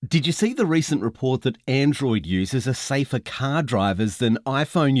Did you see the recent report that Android users are safer car drivers than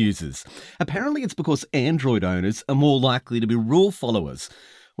iPhone users? Apparently, it's because Android owners are more likely to be rule followers,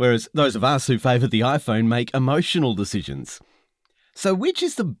 whereas those of us who favour the iPhone make emotional decisions. So, which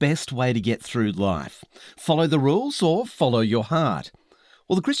is the best way to get through life? Follow the rules or follow your heart?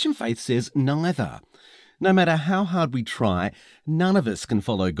 Well, the Christian faith says neither. No matter how hard we try, none of us can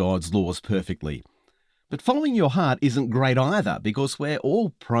follow God's laws perfectly. But following your heart isn't great either, because we're all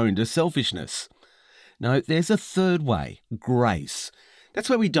prone to selfishness. No, there's a third way, grace. That's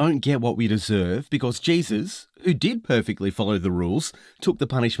where we don't get what we deserve, because Jesus, who did perfectly follow the rules, took the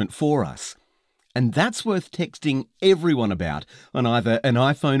punishment for us. And that's worth texting everyone about on either an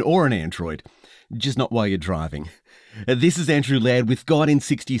iPhone or an Android, just not while you're driving. This is Andrew Laird with God in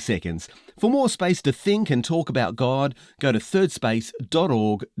 60 Seconds. For more space to think and talk about God, go to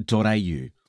thirdspace.org.au.